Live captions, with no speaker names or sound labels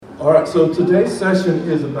All right, so today's session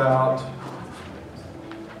is about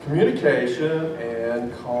communication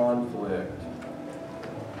and conflict.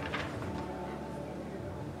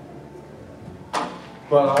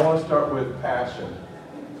 But I want to start with passion.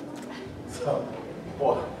 So,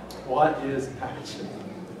 what is passion?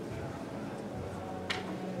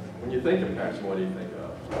 When you think of passion, what do you think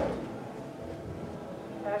of?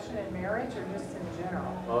 Passion in marriage or just in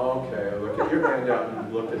general? Okay, look at your handout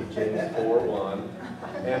and look at James 4:1.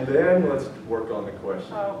 And then let's work on the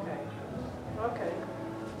question. Okay. Okay.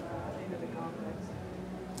 I needed the context.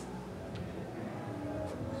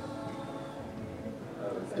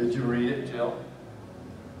 Did you read it, Jill?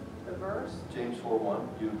 The verse? James 4:1.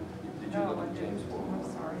 Did you No, look I at James didn't. 4:1? I'm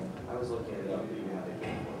sorry. I was looking it up, you had it.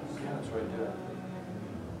 Yeah, it's right there.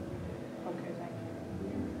 Okay, thank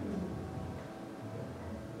you.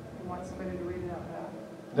 You want somebody to read it out loud?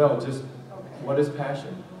 No, just Okay. what is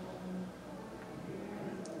passion?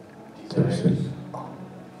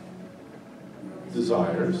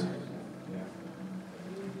 Desires.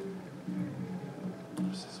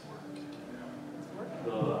 Does this work?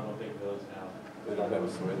 No, I don't think those have. They don't have a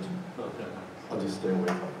switch. Okay. I'll just stay away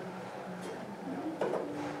from it.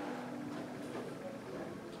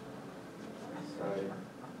 Sorry.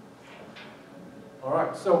 All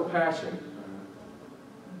right, so passion.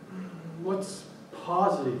 What's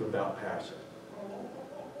positive about passion?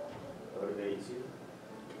 Motivates you.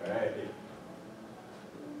 Okay.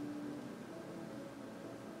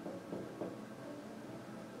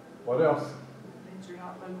 What else? Means you're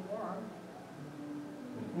not lukewarm.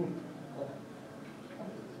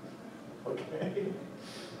 Okay.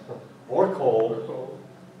 Or cold.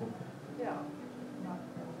 Yeah. Not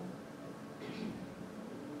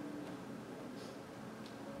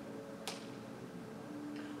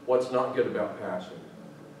What's not good about passion?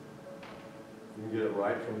 You can get it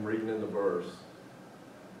right from reading in the verse.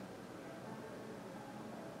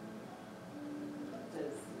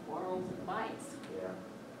 Says quarrels and fights. Yeah.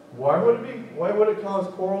 Why would it cause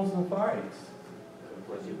quarrels and fights?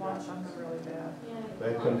 because you want something really bad.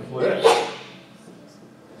 They conflict.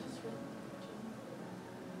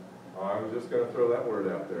 I'm just going to throw that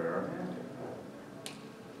word out there.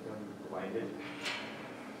 Become blinded.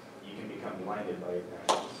 You can become blinded by your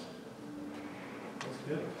passions. That's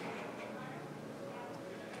good.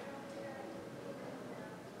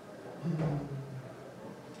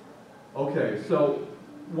 Okay, so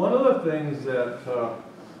one of the things that,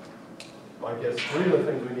 I guess three of the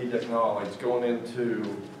things we need to acknowledge going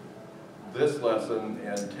into this lesson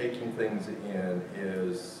and taking things in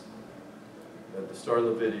is, at the start of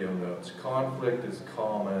the video notes, conflict is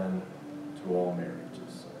common to all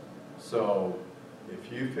marriages. So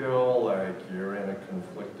if you feel like you're in a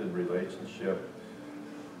conflicted relationship,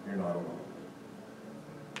 you're not alone.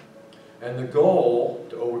 And the goal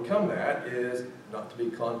to overcome that is not to be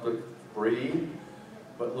conflict-free,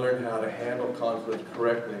 but learn how to handle conflict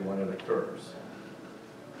correctly when it occurs.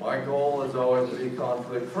 My goal is always to be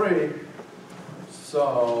conflict-free,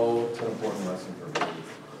 so it's an important lesson for me.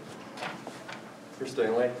 Here,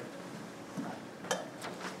 Stanley.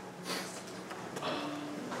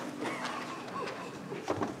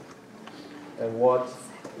 And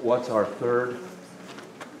what's our third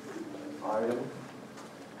item?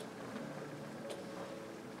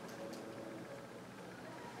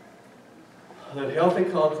 That healthy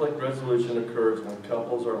conflict resolution occurs when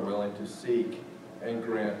couples are willing to seek and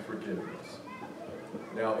grant forgiveness.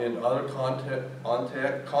 Now, in other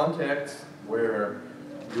contexts where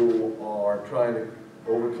you are trying to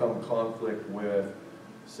overcome conflict with,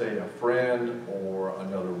 say, a friend or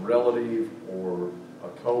another relative or a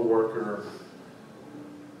co-worker,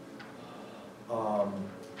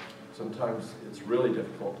 sometimes it's really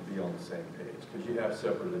difficult to be on the same page because you have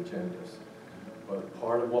separate agendas. But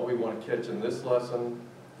part of what we want to catch in this lesson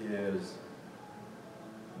is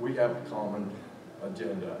we have a common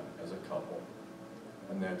agenda as a couple,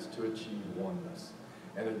 and that's to achieve oneness.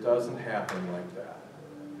 And it doesn't happen like that.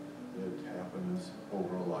 It happens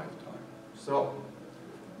over a lifetime. So,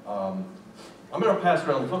 I'm going to pass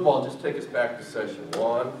around the football and just take us back to session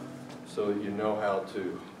 1 so that you know how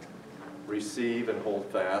to receive and hold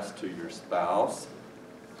fast to your spouse.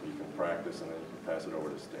 So you can practice and then you can pass it over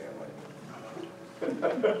to Stanley.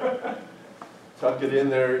 Tuck it in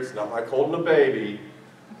there. It's not like holding a baby.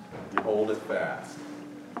 You hold it fast.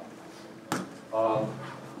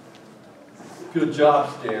 Good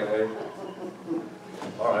job, Stanley.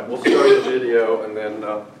 All right, we'll start the video and then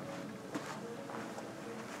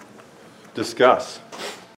discuss.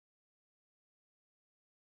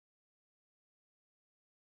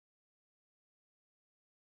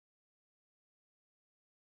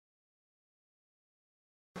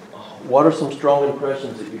 what are some strong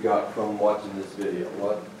impressions that you got from watching this video?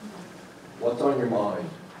 What's on your mind?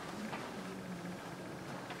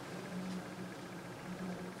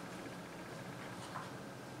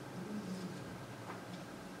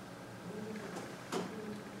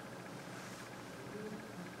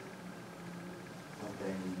 One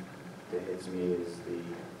thing that hits me is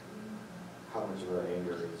how much of our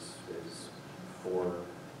anger is for,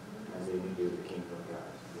 as they do the kingdom of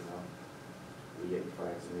God, you know? We get in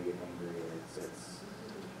fights and we get angry, and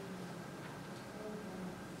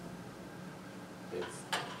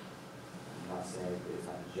I'm not saying it's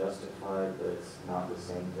not justified, but it's not the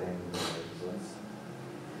same thing as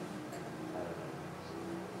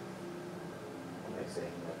like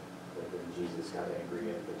saying that when Jesus got angry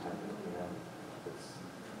at the temple, you know,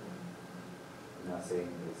 I'm not saying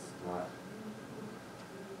it's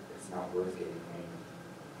not worth getting angry.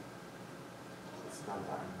 It's not, I'm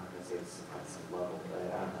not gonna say it's at some level, but I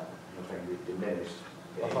don't know, I'm not trying to diminish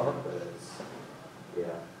anger, but it's,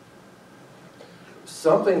 yeah.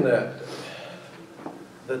 Something that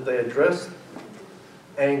they address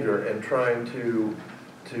anger and trying to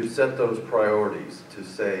set those priorities, to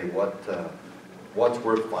say what's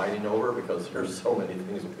worth fighting over, because there's so many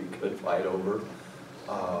things we could fight over,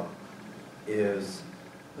 is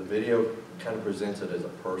the video kind of presents it as a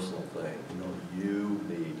personal thing. You know, you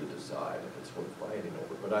need to decide if it's worth fighting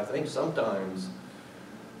over. But I think sometimes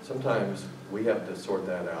we have to sort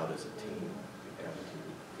that out as a team. We have to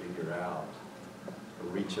figure out, or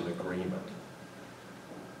reach an agreement.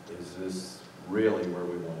 Is this really where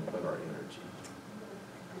we want to put our energy?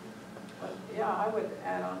 Yeah, I would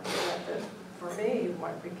add on to that for me,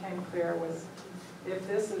 what became clear was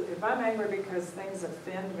if I'm angry because things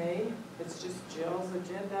offend me, it's just Jill's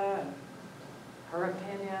agenda and her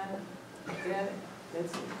opinion, then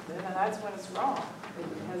that's when it's wrong. It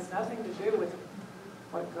has nothing to do with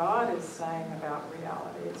what God is saying about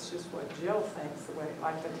reality. It's just what Jill thinks, the way,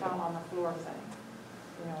 like the towel on the floor thing.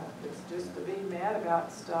 You know, it's just to be mad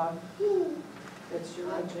about stuff. It's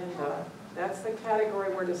your agenda. That's the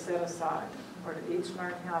category we're to set aside. We're to each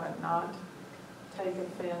learn how to not take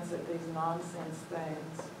offense at these nonsense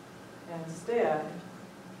things, and instead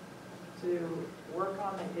to work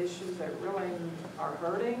on the issues that really are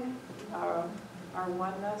hurting our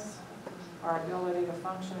oneness, our ability to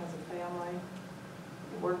function as a family.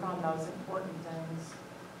 Work on those important things,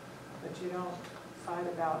 but you don't fight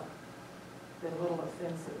about the little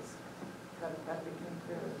offenses. That became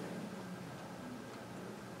clear to me.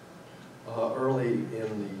 Early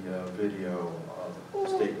in the video, the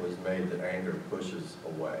statement was made that anger pushes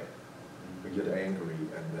away. We get angry,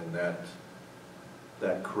 and then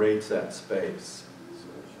that creates that space.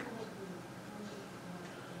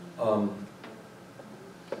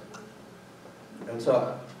 And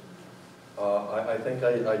so I think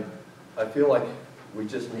I feel like we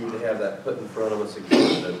just need to have that put in front of us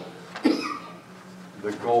again, that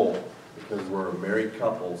the goal, because we're married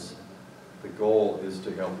couples, the goal is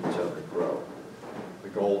to help each other grow. The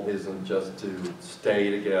goal isn't just to stay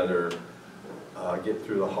together, get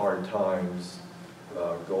through the hard times.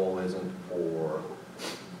 The goal isn't for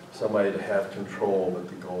somebody to have control, but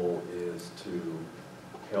the goal is to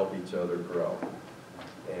help each other grow.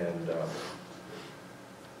 And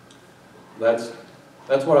that's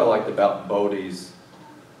what I liked about Bodie's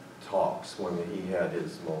talks when he had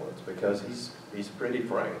his moments, because he's pretty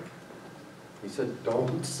frank. He said,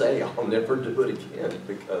 don't say I'll never do it again,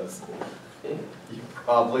 because you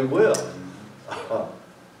probably will.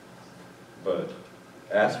 But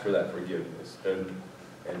ask for that forgiveness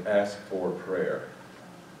and ask for prayer.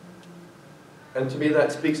 And to me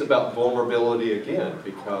that speaks about vulnerability again,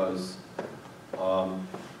 because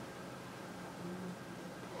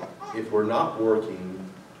if we're not working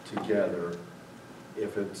together,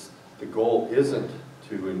 if the goal isn't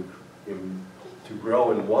to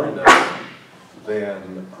grow in oneness,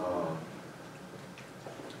 then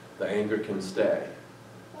the anger can stay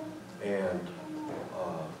and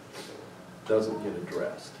doesn't get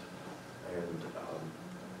addressed, and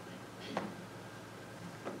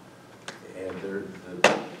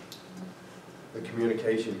the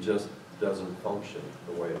communication just doesn't function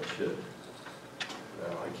the way it should.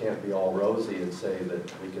 Now, I can't be all rosy and say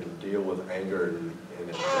that we can deal with anger and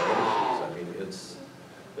its issues. I mean,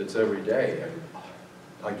 it's every day. And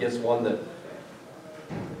I guess one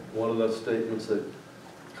of the statements that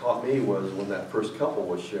caught me was when that first couple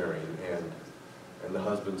was sharing, and the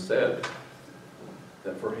husband said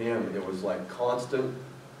that for him it was like constant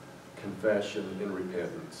confession and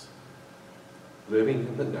repentance, living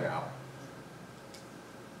in the now,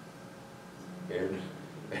 and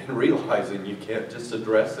realizing you can't just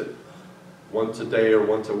address it once a day or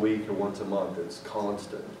once a week or once a month. It's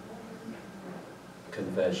constant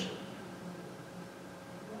confession.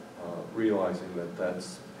 Realizing that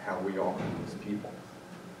that's how we are as people.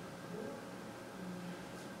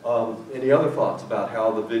 Any other thoughts about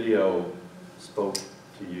how the video spoke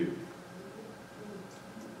to you?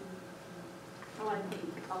 Well, I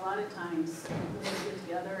think a lot of times when you get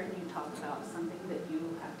together and you talk about something that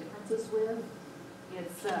you have differences with,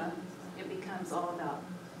 it becomes all about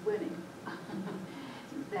winning.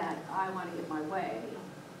 That I want to get my way,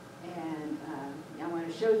 and I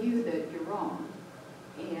want to show you that you're wrong.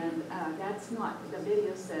 And that's not, the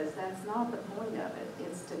video says that's not the point of it.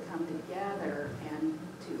 It's to come together and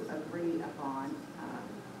to agree upon,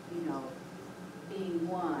 being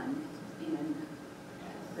one in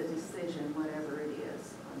the decision, whatever it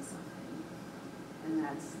is, on something. And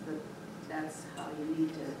that's how you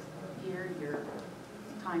need to gear your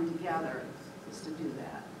time together, is to do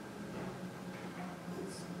that.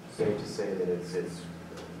 It's safe to say that it's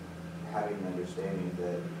having an understanding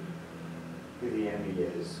that who the enemy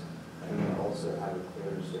is, and also have a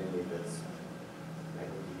clear understanding that's, I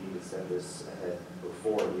think you need to set this ahead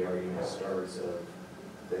before the argument starts, of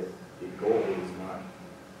that the goal is not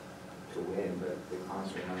to win, but the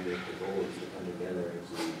constant reminder, the goal is to come together and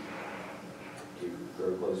to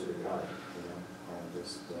grow closer to God, and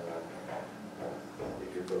just, if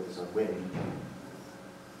you're focused on winning,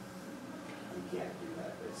 you can't do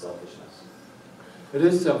that. It's selfishness. It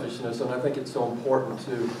is selfishness, and I think it's so important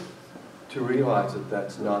to realize that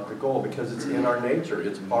that's not the goal, because it's in our nature.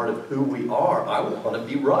 It's part of who we are. I want to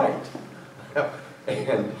be right.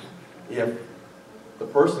 And if the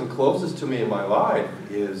person closest to me in my life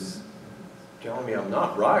is telling me I'm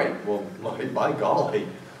not right, well, by golly,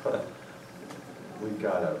 we've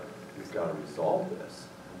got to resolve this.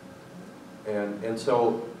 And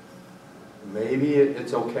so maybe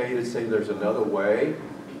it's okay to say there's another way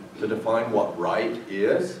to define what right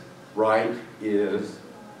is. Right is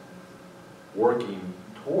working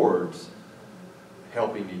towards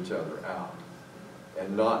helping each other out.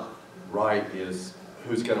 And not right is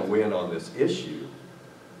who's going to win on this issue.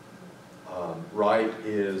 Right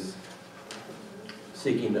is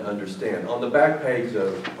seeking to understand. On the back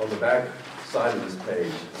side of this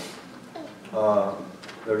page,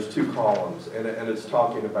 there's 2 columns, and it's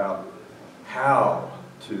talking about how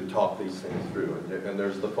to talk these things through. And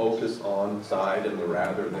there's the focus on side and the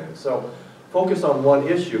rather than. So focus on one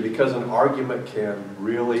issue, because an argument can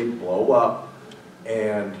really blow up,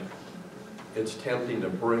 and it's tempting to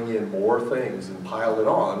bring in more things and pile it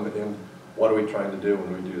on. And what are we trying to do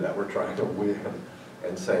when we do that? We're trying to win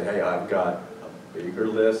and say, hey, I've got a bigger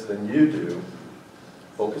list than you do.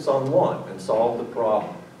 Focus on one and solve the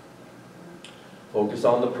problem. Focus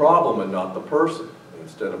on the problem and not the person.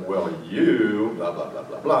 Instead of, well, you, blah, blah, blah,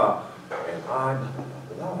 blah, blah, and I, blah,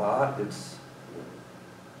 blah, blah, blah. It's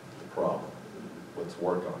the problem. Let's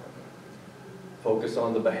work on it. Focus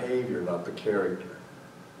on the behavior, not the character.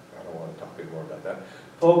 I don't want to talk anymore about that.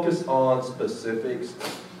 Focus on specifics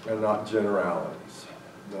and not generalities.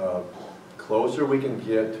 The closer we can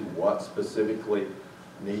get to what specifically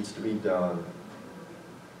needs to be done,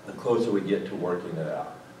 the closer we get to working it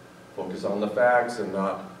out. Focus on the facts and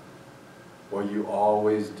not, well, you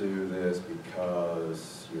always do this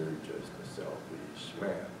because you're just a selfish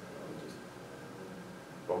man. Just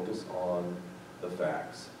focus on the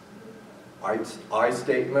facts. I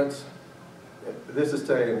statements, this is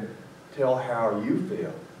saying, tell how you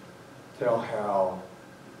feel. Tell how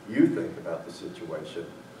you think about the situation.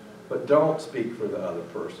 But don't speak for the other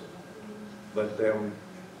person. Let them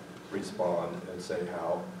respond and say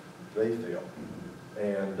how they feel.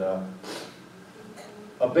 And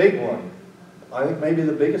a big one, I think maybe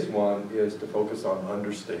the biggest one, is to focus on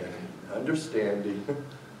understanding. Understanding,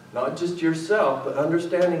 not just yourself, but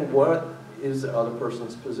understanding what is the other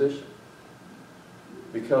person's position.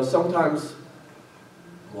 Because sometimes,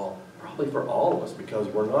 well, probably for all of us, because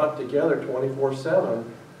we're not together 24/7,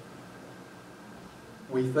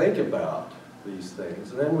 we think about these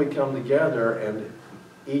things, and then we come together, and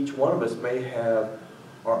each one of us may have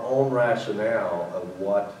our own rationale of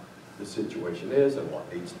what the situation is and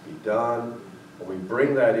what needs to be done. When we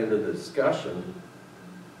bring that into the discussion,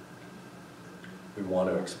 we want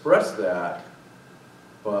to express that,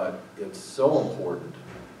 but it's so important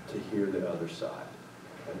to hear the other side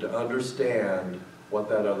and to understand what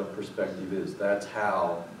that other perspective is. That's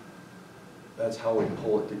how we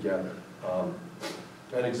pull it together.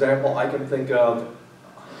 An example I can think of,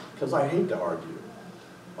 because I hate to argue,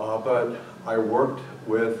 but I worked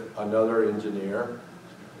with another engineer,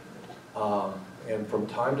 and from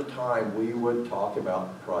time to time we would talk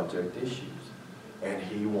about project issues. And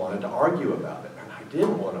he wanted to argue about it. And I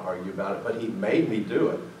didn't want to argue about it, but he made me do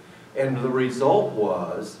it. And the result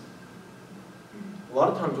was, a lot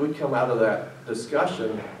of times we come out of that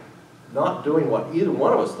discussion not doing what either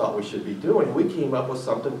one of us thought we should be doing. We came up with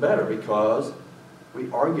something better because we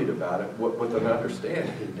argued about it with an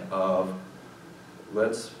understanding of,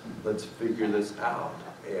 let's figure this out.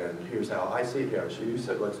 And here's how I see it here. So you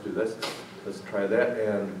said, let's do this, let's try that,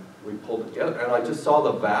 and we pulled it together. And I just saw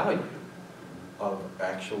the value of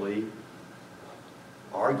actually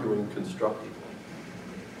arguing constructively.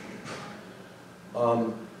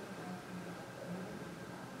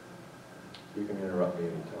 You can interrupt me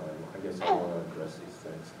anytime. I guess I want to address these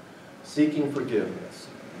things. Seeking forgiveness.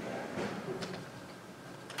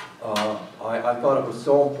 I thought it was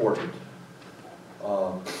so important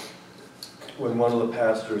when one of the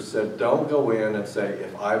pastors said, don't go in and say,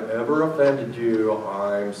 if I've ever offended you,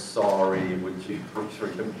 I'm sorry, would you please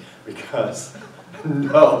forgive me? Because,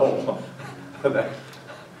 no,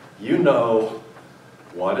 you know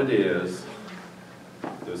what it is.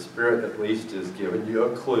 The Spirit at least is giving you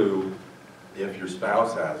a clue if your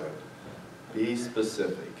spouse hasn't. Be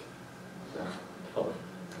specific.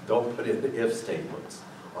 Don't put in the if statements.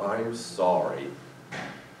 I'm sorry.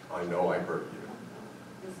 I know I hurt you.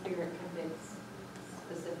 The Spirit convicts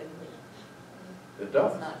specifically. It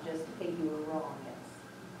does. It's not just, hey, you were wrong, it's,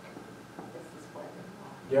 this is what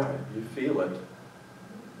you're wrong. Yeah, you feel it.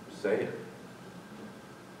 Say it.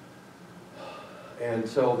 And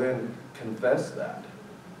so then confess that.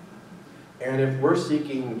 And if we're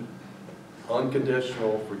seeking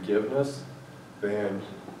unconditional forgiveness, then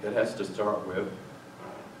it has to start with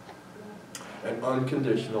an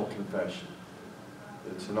unconditional confession.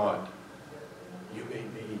 It's not, you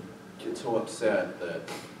made me get so upset that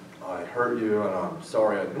I hurt you and I'm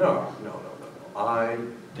sorry. No. I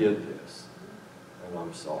did this and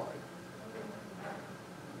I'm sorry.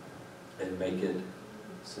 And make it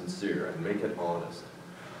sincere and make it honest.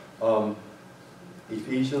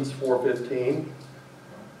 Ephesians 4:15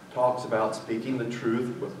 talks about speaking the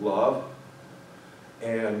truth with love.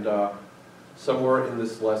 And somewhere in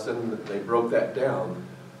this lesson, they broke that down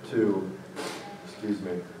to,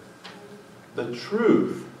 the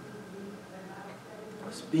truth.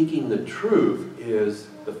 Speaking the truth is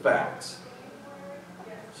the facts.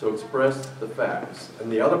 So express the facts.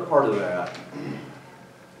 And the other part of that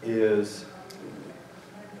is,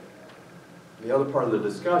 the other part of the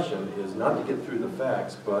discussion is not to get through the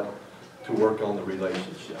facts, but to work on the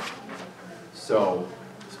relationship. So,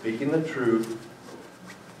 speaking the truth,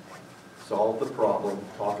 solve the problem,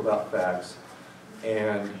 talk about facts,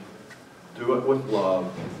 and do it with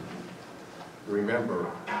love.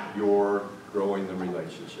 Remember, you're growing the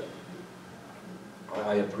relationship.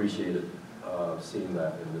 I appreciated seeing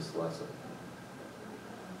that in this lesson.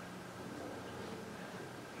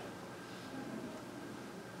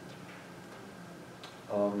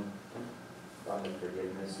 On the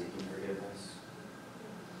forgiveness, seeking forgiveness,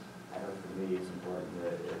 I know for me it's important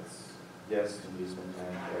that it's, yes, you need to spend time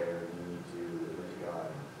in prayer, you need to look to God,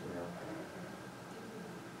 you know.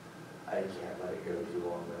 I can't let it go too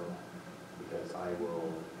long though, because I will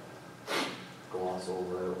gloss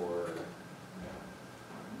over or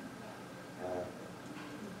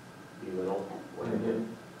belittle what I did.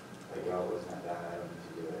 Like, oh, it wasn't that bad, I don't need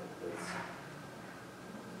to do it. It's,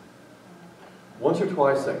 Once or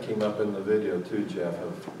twice that came up in the video too, Jeff,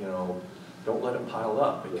 of, don't let it pile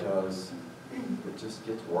up because it just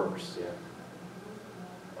gets worse. yeah.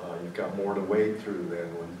 You've got more to wade through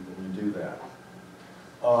then when you do that.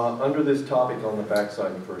 Under this topic on the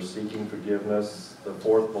backside for seeking forgiveness, the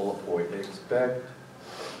fourth bullet point, accept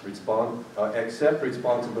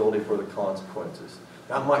responsibility for the consequences.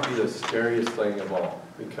 That might be the scariest thing of all,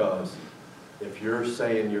 because if you're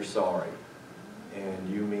saying you're sorry and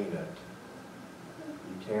you mean it,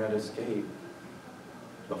 you can't escape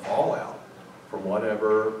the fallout from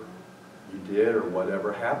whatever you did or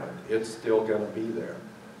whatever happened. It's still going to be there.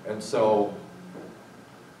 And so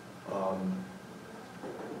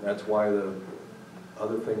that's why the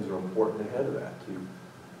other things are important ahead of that,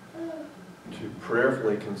 to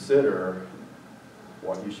prayerfully consider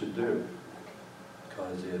what you should do.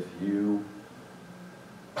 Because if you're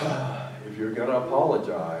going to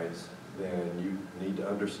apologize, then you need to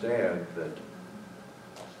understand that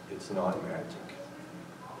it's not magic.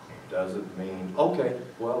 It doesn't mean, okay,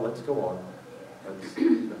 well, let's go on. That's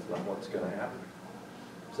not what's going to happen.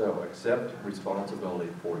 So accept responsibility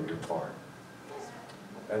for your part.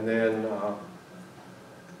 And then,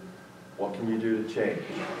 what can you do to change?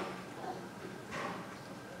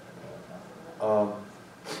 And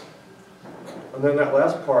then that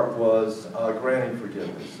last part was granting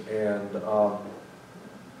forgiveness. And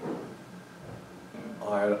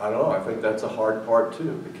I don't know, I think that's a hard part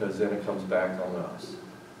too, because then it comes back on us.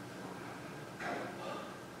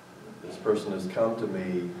 This person has come to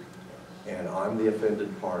me, and I'm the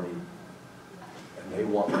offended party, and they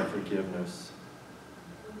want my forgiveness.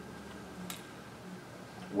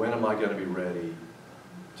 When am I going to be ready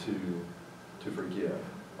to forgive?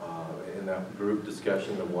 In that group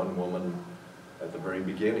discussion, the one woman at the very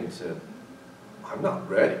beginning said, I'm not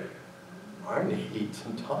ready. I need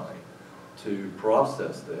some time to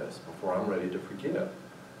process this before I'm ready to forgive.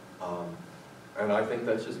 And I think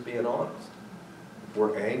that's just being honest. If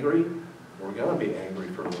we're angry, we're going to be angry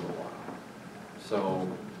for a little while. So,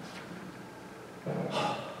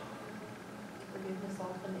 Forgiveness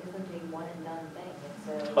often isn't a one and done thing. It's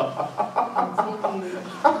a continued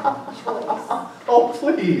choice. oh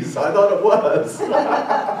please, I thought it was.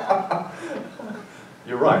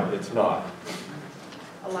 You're right, it's not.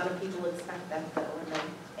 A lot of people expect that though, and then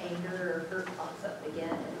anger or hurt pops up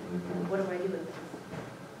again. And what do I do with this?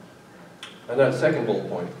 And that second bullet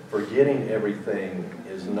point, forgetting everything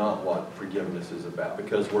is not what forgiveness is about,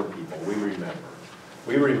 because we're people, we remember.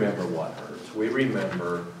 We remember what hurts. We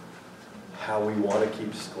remember how we want to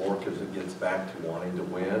keep score because it gets back to wanting to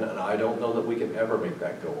win, and I don't know that we can ever make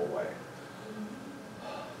that go away.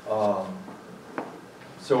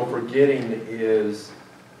 So forgetting is,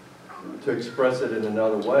 to express it in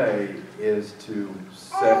another way, is to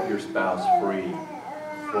set your spouse free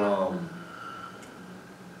from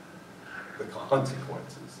the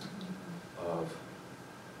consequences of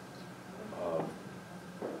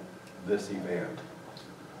this event.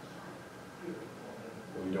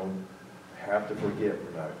 We don't have to forget,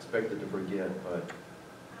 we're not expected to forget, but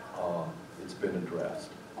it's been addressed.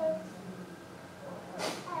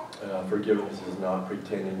 Forgiveness is not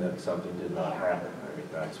pretending that something did not happen. I mean,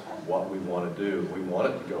 that's what we want to do. We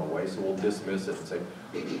want it to go away, so we'll dismiss it and say,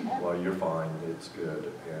 well, you're fine, it's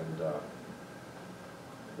good, and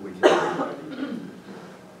we can be ready.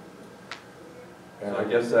 And I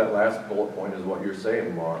guess that last bullet point is what you're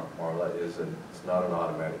saying, Marla, is that it's not an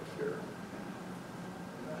automatic cure.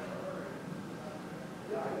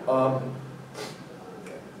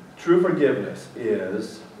 True forgiveness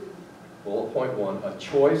is, bullet point 1, a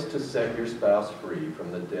choice to set your spouse free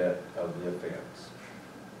from the debt of the offense.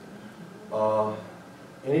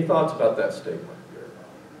 Any thoughts about that statement here?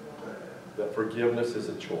 That forgiveness is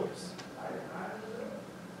a choice.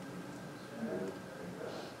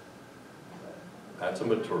 That's a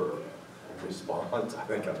mature response. I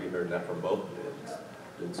think I've been hearing that from both ends.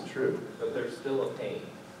 It's true. But there's still a pain.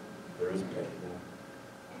 There is pain.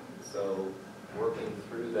 So working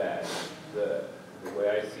through that, the way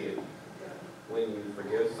I see it, when you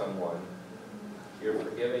forgive someone, you're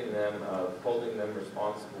forgiving them of holding them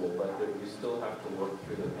responsible, but that you still have to work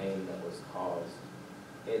through the pain that was caused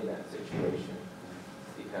in that situation.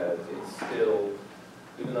 Because it's still,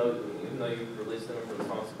 even though you've released them from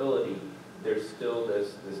responsibility, there's still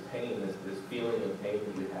this pain, this feeling of pain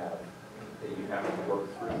that you have to work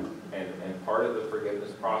through. And part of the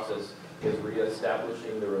forgiveness process is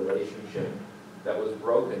reestablishing the relationship that was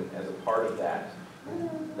broken as a part of that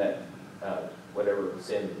whatever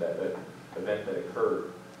sin, that event that occurred,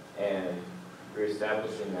 and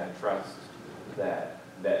reestablishing that trust that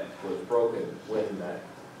was broken when that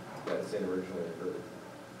sin originally occurred.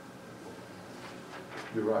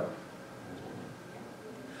 You're right.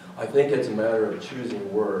 I think it's a matter of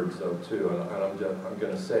choosing words, though, too, and I'm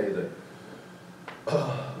going to say that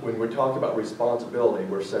when we're talking about responsibility,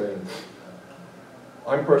 we're saying,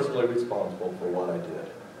 I'm personally responsible for what I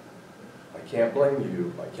did. I can't blame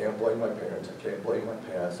you, I can't blame my parents, I can't blame my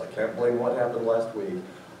past, I can't blame what happened last week.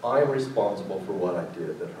 I am responsible for what I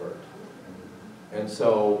did that hurt. And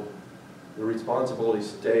so the responsibility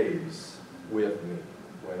stays with me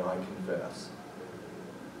when I confess.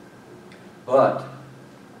 But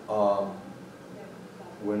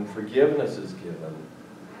when forgiveness is given,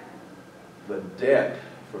 the debt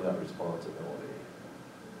for that responsibility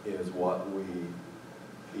is what we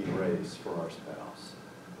erase for our spouse.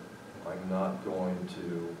 I'm not going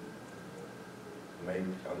to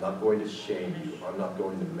shame you. I'm not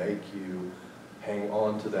going to make you hang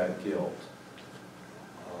on to that guilt.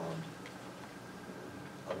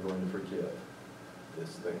 I'm going to forgive this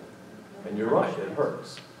thing. And you're right, it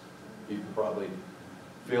hurts. You can probably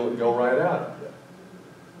feel it go right out of you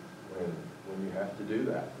when you have to do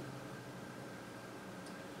that.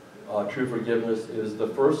 True forgiveness is the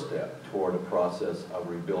first step toward a process of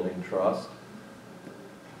rebuilding trust,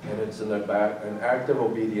 and it's an act of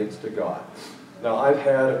obedience to God. Now, I've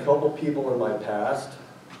had a couple people in my past,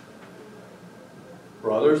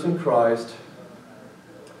 brothers in Christ,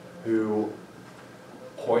 who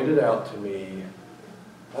pointed out to me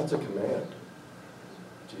That's a command.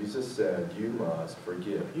 Jesus said, you must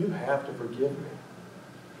forgive. You have to forgive me.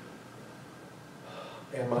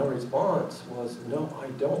 And my response was, no, I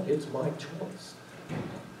don't. It's my choice.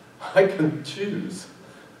 I can choose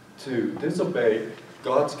to disobey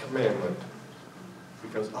God's commandment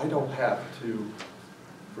because I don't have to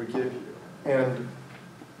forgive you. And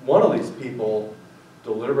one of these people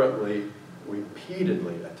deliberately,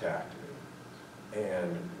 repeatedly attacked me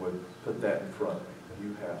and would put that in front of me.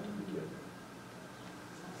 You have to forgive me.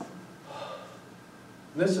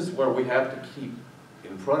 This is where we have to keep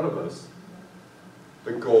in front of us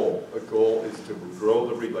the goal. The goal is to grow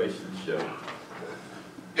the relationship.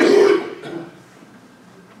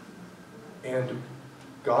 And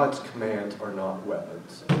God's commands are not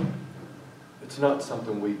weapons. It's not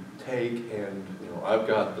something we take and, I've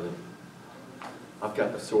got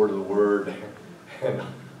the sword of the word and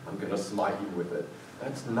I'm going to smite you with it.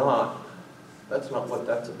 That's not what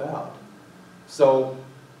that's about. So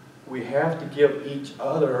we have to give each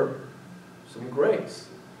other some grace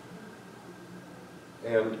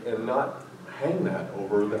and not hang that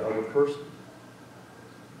over the other person.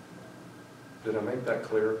 Did I make that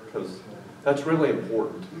clear? Because that's really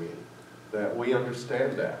important to me, that we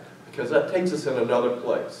understand that. Because that takes us in another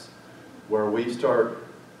place where we start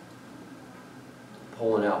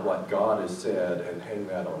pulling out what God has said and hang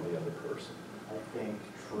that on the other person. I think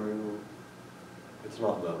true, It's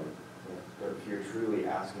not loving. but if you're truly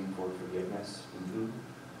asking for forgiveness, Mm-hmm.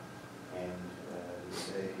 and you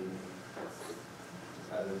say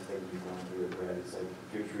other things you've gone through with Brad, it's like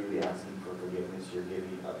if you're truly asking for forgiveness, you're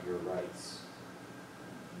giving up your rights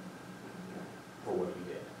for what you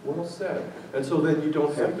did. Well said. And so then you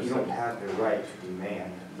don't So have to you say. don't have the right to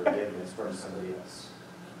demand forgiveness from somebody else.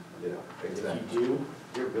 Yeah, exactly. If you do,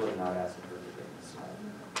 you're really not asking for forgiveness.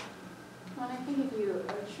 Well, I think if you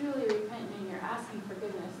are truly repentant and you're asking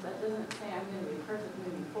forgiveness, that doesn't say I'm going to be perfect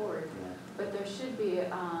moving forward. But there should be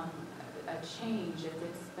a change if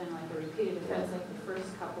it's been like a repeated offense, like the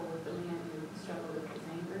first couple with the man who struggled with his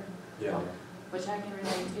anger, Yeah. which I can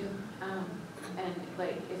relate to. And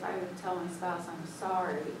like if I would tell my spouse I'm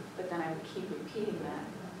sorry, but then I would keep repeating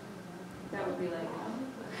that would be like, oh.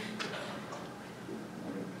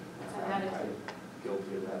 It's an I'm attitude.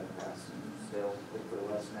 guilty of that in the past and still look for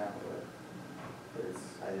less now, but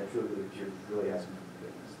I truly believe if you're really asking for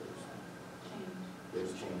forgiveness, Change.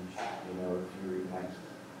 there's change. You know, if you repent,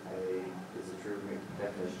 it's a true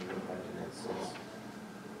definition of repentance.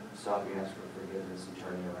 It's stopping asking for forgiveness and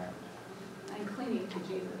turning around. And clinging to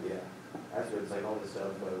Jesus. Yeah, that's what it's like, all this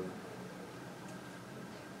stuff of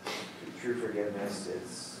true forgiveness.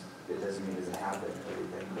 It doesn't mean it doesn't happen and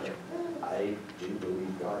everything, but I do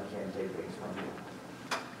believe God can take things from you.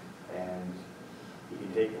 And He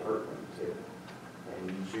can take the hurt from you too. And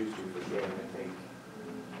you choose to forgive and think,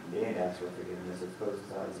 and ask for forgiveness, it's both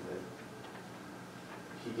sides of it.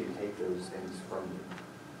 He can take those things from you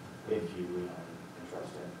if you lean on and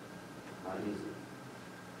trust Him. Not easy.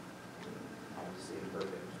 Obviously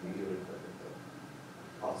imperfect, we do it imperfect,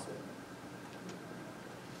 but possible.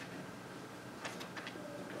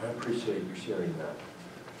 I appreciate you sharing that.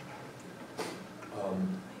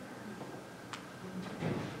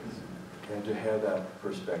 And to have that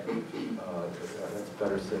perspective, that's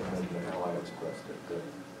better said than how I expressed it. That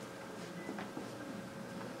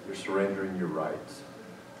you're surrendering your rights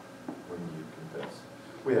when you confess.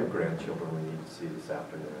 We have grandchildren we need to see this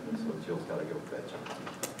afternoon, and so Jill's got to go fetch them.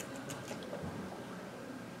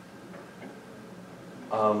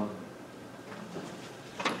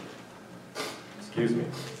 Excuse me.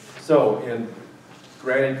 So in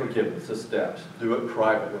granting forgiveness, the steps, do it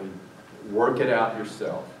privately, work it out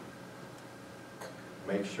yourself.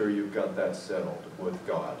 Make sure you've got that settled with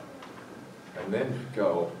God. And then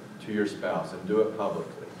go to your spouse and do it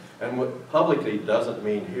publicly. And what publicly doesn't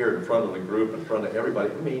mean here in front of the group, in front of everybody.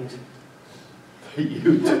 It means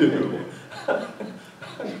you too.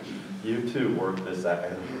 You too work this out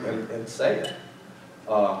and say it.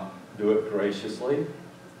 Do it graciously.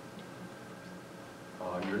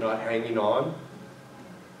 You're not hanging on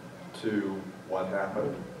to what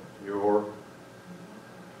happened. You're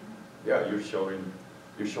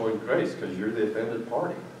showing grace because you're the offended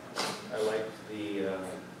party. I like the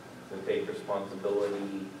take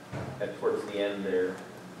responsibility towards the end there,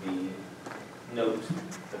 the note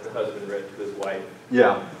that the husband read to his wife.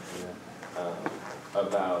 Yeah.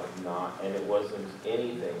 About not, and it wasn't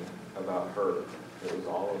anything about her. It was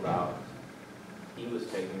all about he was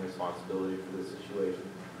taking responsibility for the situation.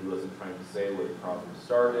 He wasn't trying to say where the problem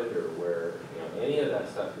started or where, any of that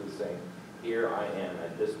stuff. He was saying, here I am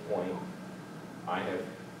at this point. I have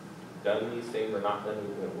done these things or not done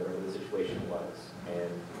whatever the situation was. And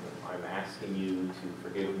I'm asking you to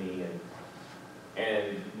forgive me.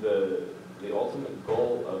 And the ultimate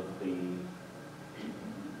goal of the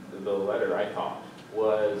letter, I thought,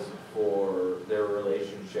 was for their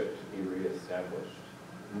relationship to be reestablished.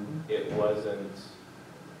 It wasn't,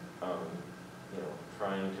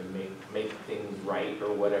 trying to make things right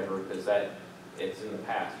or whatever, because it's in the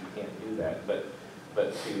past, you can't do that. But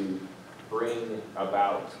to bring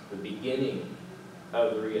about the beginning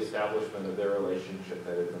of the reestablishment of their relationship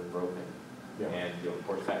that had been broken. Yeah. And, of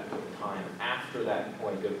course, that took time. After that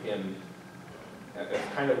point of him, that's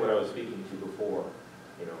kind of what I was speaking to before,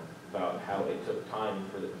 about how it took time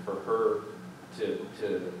for her to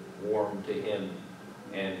warm to him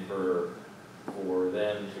and for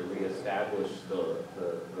them to reestablish the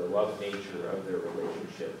love nature of their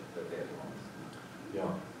relationship that they had lost.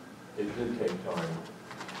 Yeah, it did take time,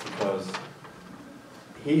 because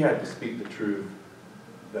he had to speak the truth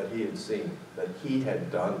that he had seen, that he had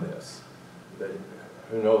done this, that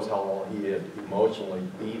who knows how long he had emotionally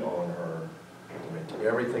beat on her,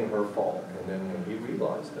 everything her fault. And then when he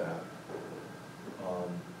realized that,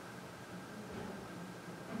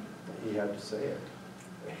 he had to say it.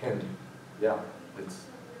 And yeah, it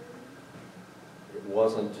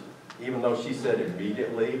wasn't, even though she said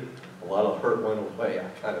immediately, a lot of hurt went away. I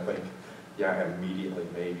kind of think, yeah, immediately,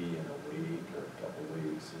 maybe in a week or a couple of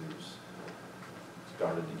weeks, it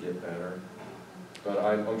started to get better. But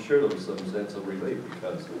I'm sure there was some sense of relief,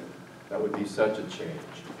 because that would be such a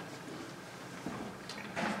change.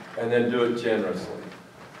 And then do it generously.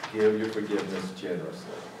 Give your forgiveness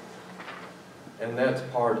generously. And that's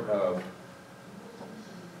part of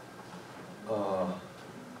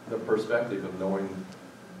the perspective of knowing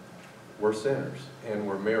we're sinners and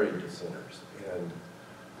we're married to sinners, and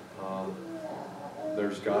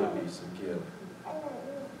there's got to be some give.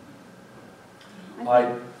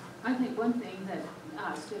 I think one thing that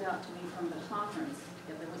stood out to me from the conference,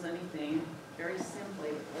 if there was anything, very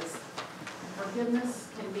simply, was forgiveness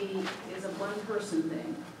is a one-person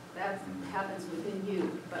thing. That happens within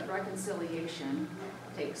you, but reconciliation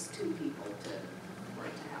takes two people for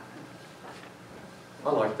it to happen.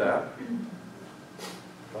 I like that.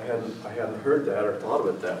 I hadn't heard that or thought of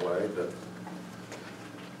it that way, but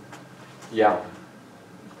yeah.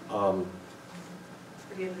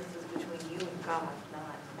 Forgiveness is between you and God,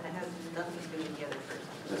 and it has nothing to do with the other person.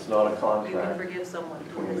 It's not a You can contract. forgive someone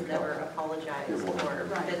who between has the never couple. apologized Give one. or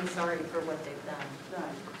Right. been sorry for what they've done.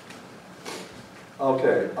 Right.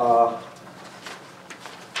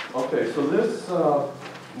 Okay, so this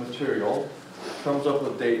material comes up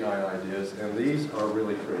with date night ideas, and these are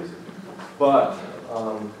really crazy. But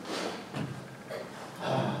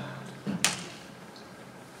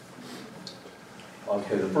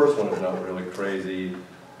okay, the first one is not really crazy.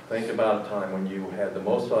 Think about a time when you had the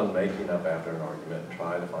most fun making up after an argument and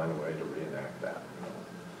try to find a way to reenact that.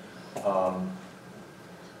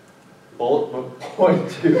 Bullet point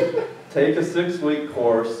 2, take a 6-week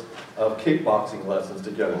course of kickboxing lessons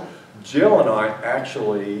together. Jill and I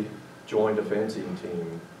actually joined a fencing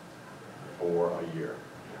team for a year.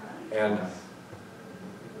 And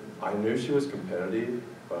I knew she was competitive,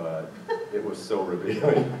 but it was so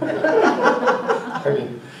revealing. I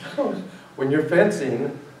mean, when you're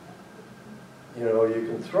fencing, you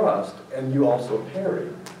can thrust and you also parry.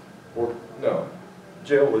 Or, no,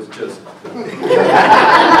 Jill was just,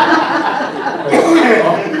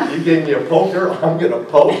 you gave me a poker, I'm gonna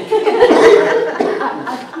poke.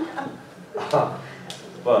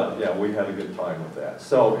 But yeah, we had a good time with that.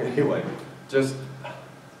 So anyway, just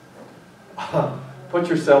put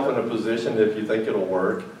yourself in a position, if you think it'll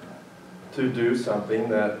work, to do something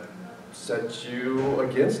that sets you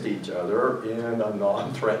against each other in a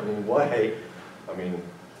non-threatening way. I mean,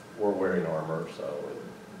 we're wearing armor, so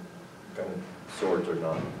swords are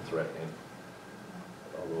not threatening,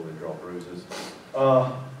 although they draw bruises.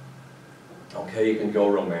 Okay, you can go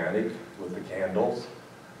romantic with the candles,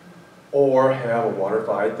 or have a water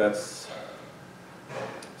fight. That's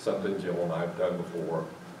something Jill and I have done before.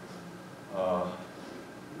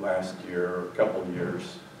 Last year, a couple of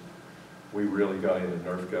years, we really got into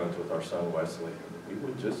Nerf guns with our son Wesley. We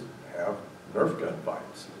would just have Nerf gun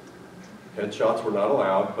fights. Headshots were not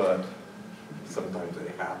allowed, but sometimes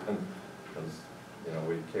they happen because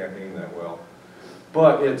we can't aim that well.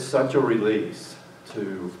 But it's such a release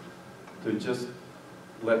to just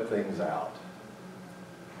let things out.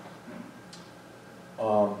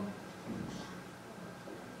 And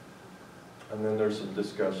then there's some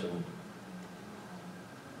discussion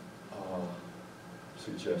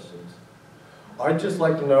suggestions. I'd just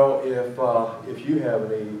like to know if you have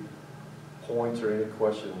any points or any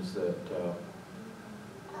questions that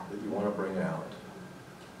you want to bring out.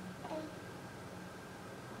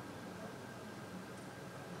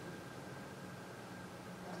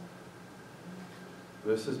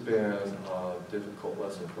 This has been a difficult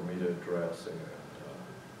lesson for me to address, and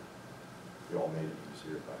you all made it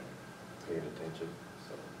easier by paying attention,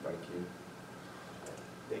 so thank you.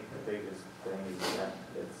 I think the biggest thing is that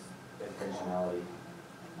it's intentionality.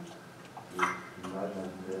 None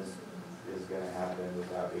of this is gonna happen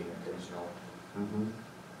without being intentional.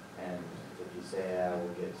 And if you say, yeah,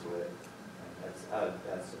 we'll get to it, and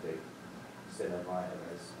that's a big sin of mine,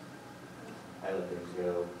 is I let things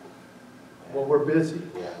go. And- Well, we're busy,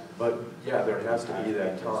 Yeah. but yeah, there has to be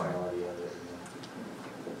that time. Intentionality of it,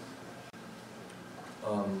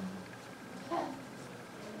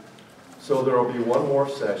 So there will be one more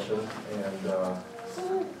session, and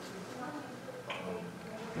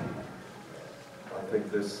I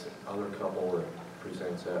think this other couple that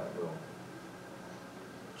presents that will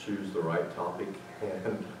choose the right topic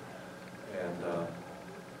and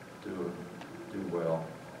do well.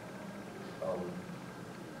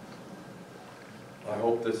 I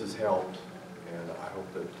hope this has helped, and I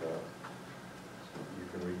hope that you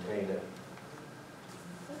can retain it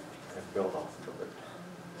and build off of it.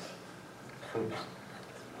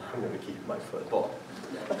 I'm going to keep my football.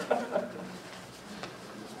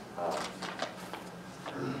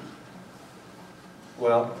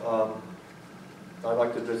 Well, I'd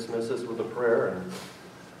like to dismiss this with a prayer, and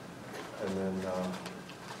then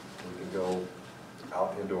we can go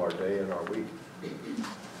out into our day and our week.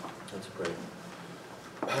 Let's pray.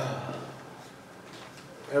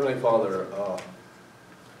 Heavenly Father,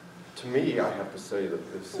 to me, I have to say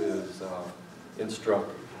that this is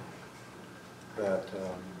instructive. That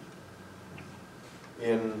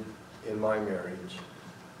in my marriage,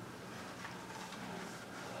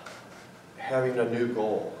 having a new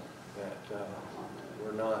goal, that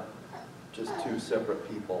we're not just two separate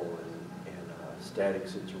people in a static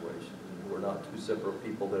situation. We're not two separate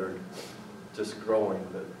people that are just growing,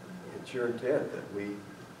 but it's your intent that we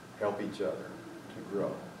help each other to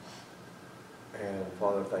grow. And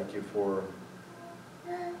Father, thank you for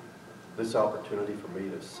this opportunity for me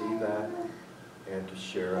to see that and to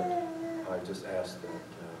share it. I just ask that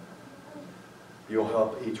you'll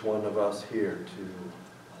help each one of us here to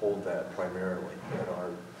hold that primarily in our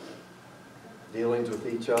dealings with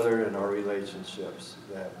each other and our relationships,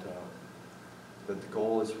 that the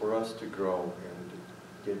goal is for us to grow and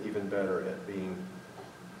to get even better at being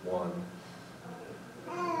one.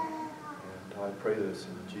 And I pray this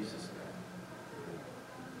in Jesus'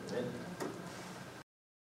 name. Amen.